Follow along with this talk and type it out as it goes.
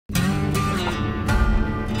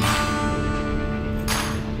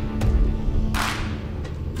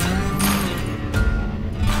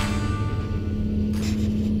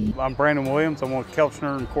I'm Brandon Williams. I'm with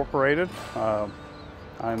Kelchner Incorporated.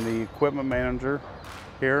 I'm the equipment manager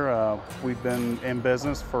here. We've been in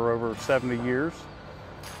business for over 70 years,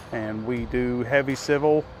 and we do heavy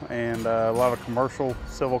civil and a lot of commercial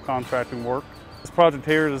civil contracting work. This project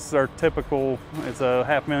here is our typical, it's a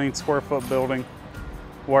 500,000 square foot building,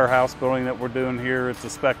 warehouse building that we're doing here. It's a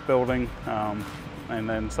spec building, and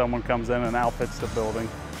then someone comes in and outfits the building.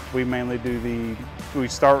 We mainly we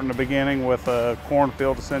start in the beginning with a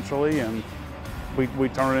cornfield essentially, and we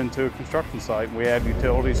turn it into a construction site. We add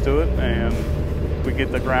utilities to it, and we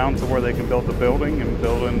get the ground to where they can build the building and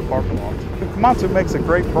build in the parking lots. Komatsu makes a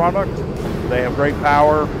great product. They have great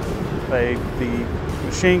power. The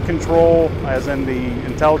machine control, as in the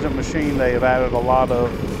intelligent machine, they have added a lot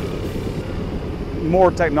of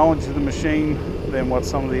more technology to the machine than what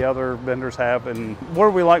some of the other vendors have. And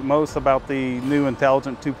what we like most about the new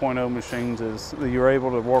Intelligent 2.0 machines is that you're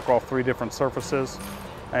able to work off 3 different surfaces,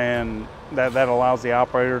 and that allows the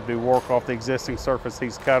operator to work off the existing surface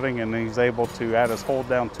he's cutting, and he's able to add his hold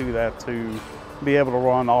down to that to be able to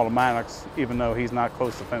run automatics even though he's not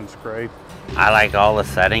close to finished grade. I like all the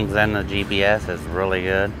settings in the GPS. It's really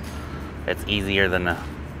good. It's easier than the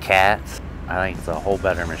CATs. I think it's a whole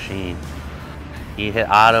better machine. You hit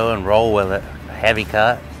auto and roll with it. Heavy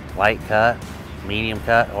cut, light cut, medium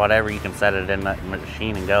cut, whatever, you can set it in that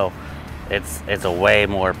machine and go. It's a way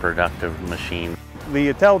more productive machine. The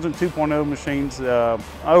Intelligent 2.0 machines,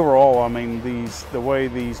 overall, I mean, the way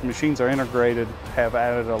these machines are integrated have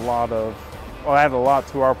added a lot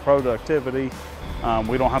to our productivity.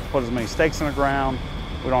 We don't have to put as many stakes in the ground.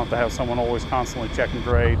 We don't have to have someone always constantly checking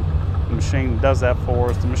grade. The machine does that for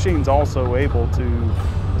us. The machine's also able to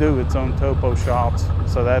do its own topo shops,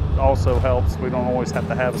 so that also helps. We don't always have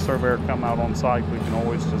to have a surveyor come out on site. We can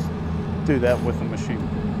always just do that with the machine.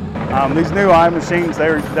 These new eye machines, they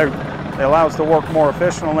allow us to work more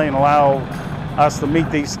efficiently and allow us to meet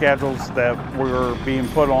these schedules that we're being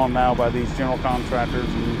put on now by these general contractors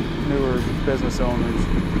and newer business owners,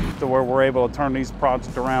 to where we're able to turn these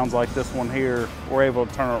projects around like this one here. We're able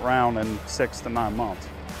to turn it around in 6 to 9 months,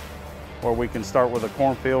 where we can start with a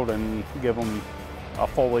cornfield and give them a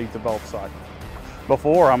fully developed site.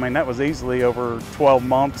 Before, I mean, that was easily over 12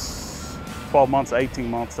 months, 18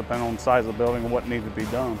 months, depending on the size of the building and what needed to be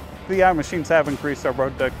done. The eye machines have increased our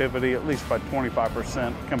productivity at least by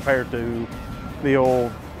 25% compared to the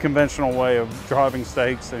old conventional way of driving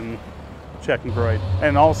stakes and checking grade.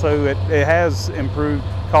 And also it has improved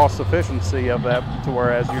cost efficiency of that, to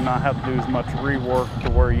whereas you're not have to do as much rework, to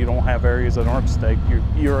where you don't have areas that aren't staked.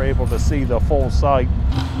 You're able to see the full site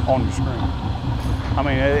on your screen. I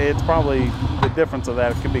mean, it's probably, the difference of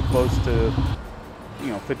that could be close to,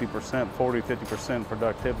 50%, 40, 50%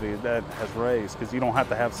 productivity that has raised, because you don't have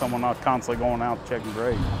to have someone not constantly going out checking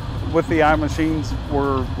grade. With the eye machines,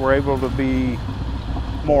 we're able to be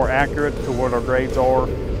more accurate to what our grades are,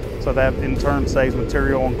 so that in turn saves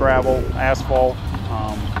material on gravel, asphalt,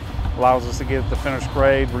 allows us to get the finished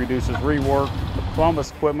grade, reduces rework. The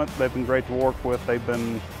Columbus equipment, they've been great to work with. They've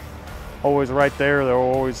been always right there. They're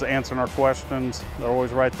always answering our questions. They're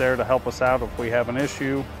always right there to help us out if we have an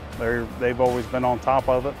issue. They've always been on top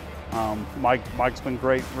of it. Mike's been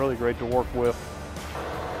great, really great to work with.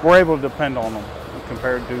 We're able to depend on them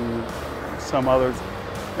compared to some others,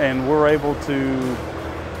 and we're able to,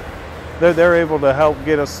 they're able to help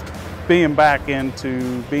get us being back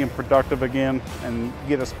into being productive again and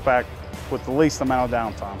get us back with the least amount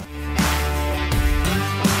of downtime.